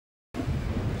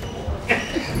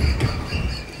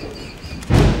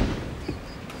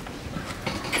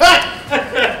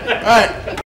right.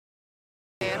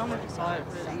 I don't know if you saw it,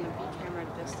 but the camera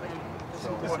just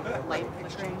like light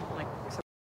picturing, like.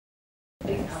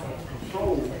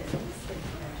 Hold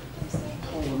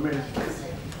on a minute.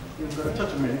 You gotta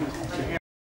touch a minute.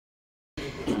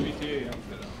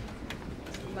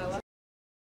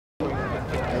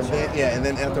 And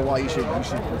then after a while you should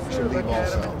leave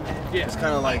also. Yeah. It's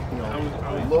kind of like, you know,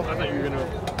 look. I thought you were gonna.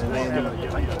 And then.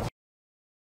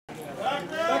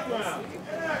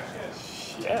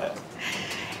 Yeah.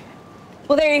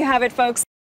 Well, there you have it, folks.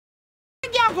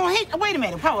 Y'all gonna hit? Wait a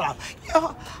minute, hold on.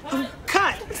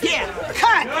 Cut. Yeah,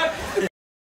 cut.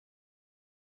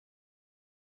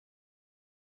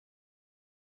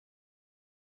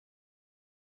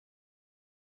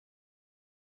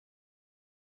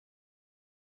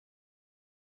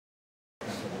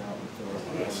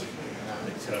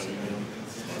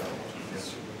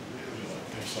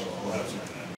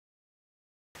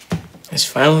 It's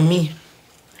fine with me.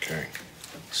 Okay.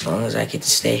 As long as I get to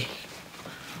stay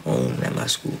home at my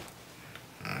school.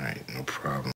 All right, no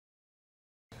problem.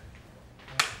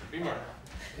 B-Mark.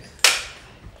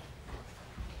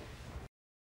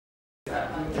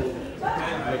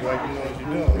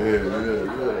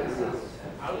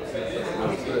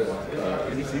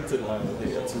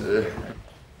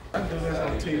 I do this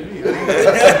on TV.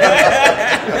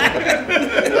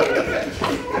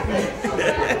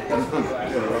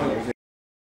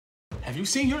 Have you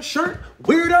seen your shirt,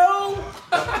 weirdo?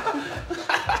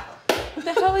 What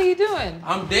the hell are you doing?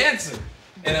 I'm dancing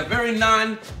in a very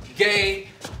non-gay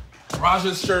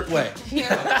Raja's shirt way.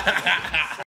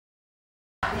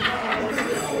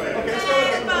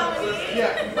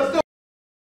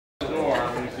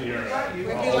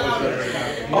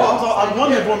 I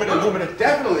wondered woman to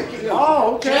definitely.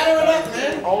 Oh, okay. Shatter it up,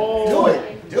 man. Oh,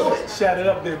 do it. Shatter it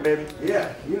up, there, baby.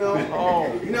 Yeah, you know.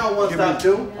 Oh, you know what one stop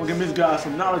do? I'll give this guy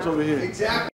some knowledge over here.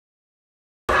 Exactly.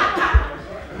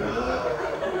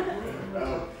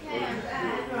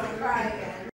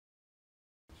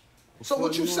 So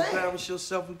what you say? Embarrass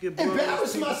yourself and get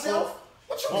embarrass myself?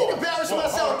 What you mean embarrass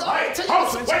myself?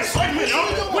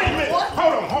 Wait a minute.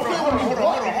 Hold on,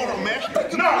 man.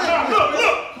 No,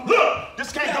 look.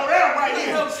 This can't go down right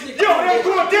here. Yo, it ain't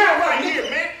going down right here,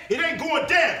 man. It ain't going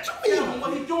down.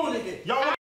 What he doing again?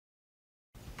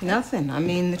 Nothing. I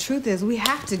mean, the truth is we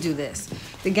have to do this.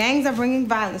 The gangs are bringing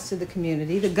violence to the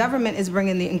community. The government is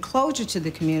bringing the enclosure to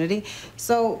the community.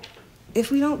 So if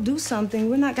we don't do something,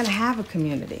 we're not going to have a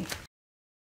community.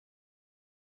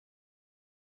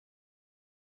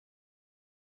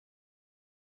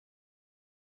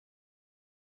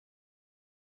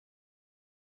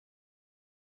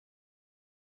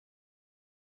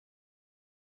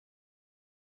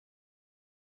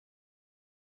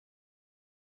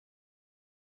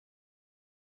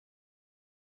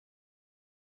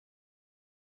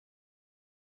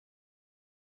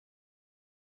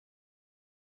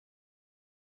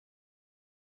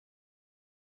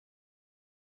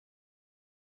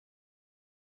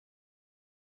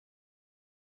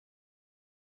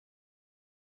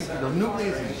 The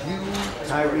nucleus is you,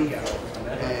 Tyree,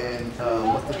 and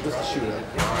what's the shooter?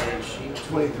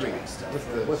 23.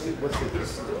 What's the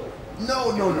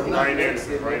No. Right there.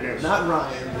 Not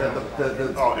Ryan.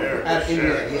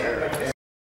 Eric. Yeah.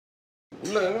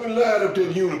 Let me light up that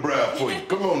unibrow for you.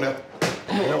 Come on now.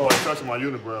 Ain't nobody touching my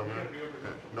unibrow, man.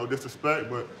 No disrespect,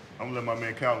 but I'm gonna let my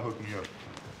man Calvin hook me up.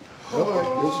 All right,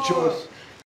 what's your choice?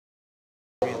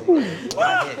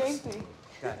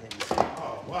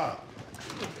 Oh, wow.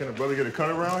 Can a brother get a cut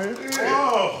around here?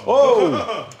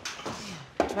 Oh!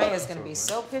 Trey is gonna be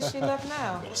so pissed she left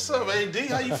now. What's up, AD?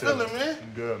 How you feeling, man?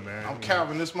 I'm good, man. I'm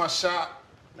Calvin. This my shop.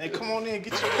 Man, come on in,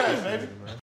 get your cut, baby.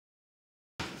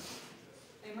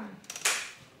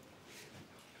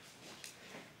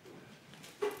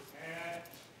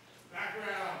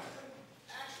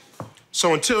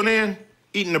 So until then,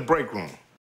 eat in the break room.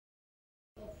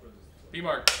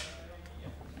 B-Mark.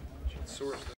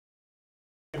 Source.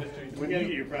 We gotta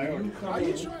get your priority. Are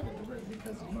you trying to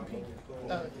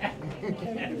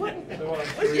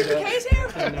What's your case here?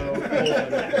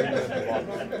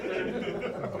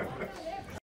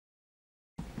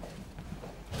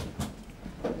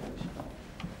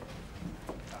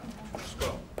 Let's go.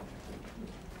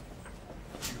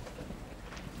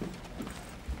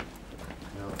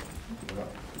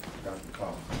 Got the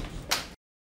call.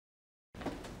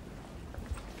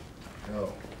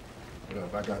 Yo,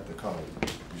 I got the call.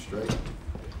 You straight?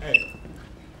 Hey.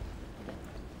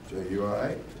 Jay, you all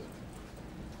right?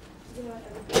 You know what,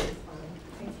 everything's fine.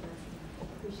 Thank you.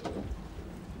 Appreciate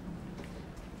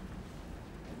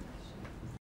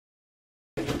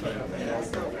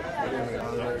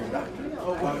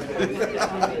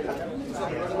it.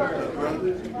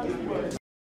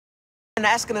 And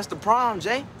asking us to prom,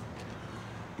 Jay.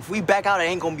 If we back out, it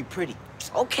ain't gonna be pretty.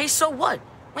 Okay, so what?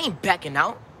 We ain't backing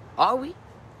out, are we?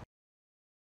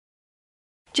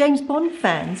 James Bond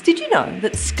fans, did you know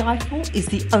that Skyfall is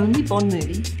the only Bond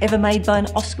movie ever made by an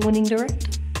Oscar-winning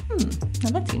director? Now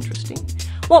that's interesting.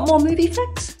 Want more movie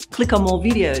facts? Click on more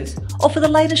videos. Or for the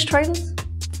latest trailers,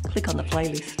 click on the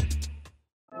playlist.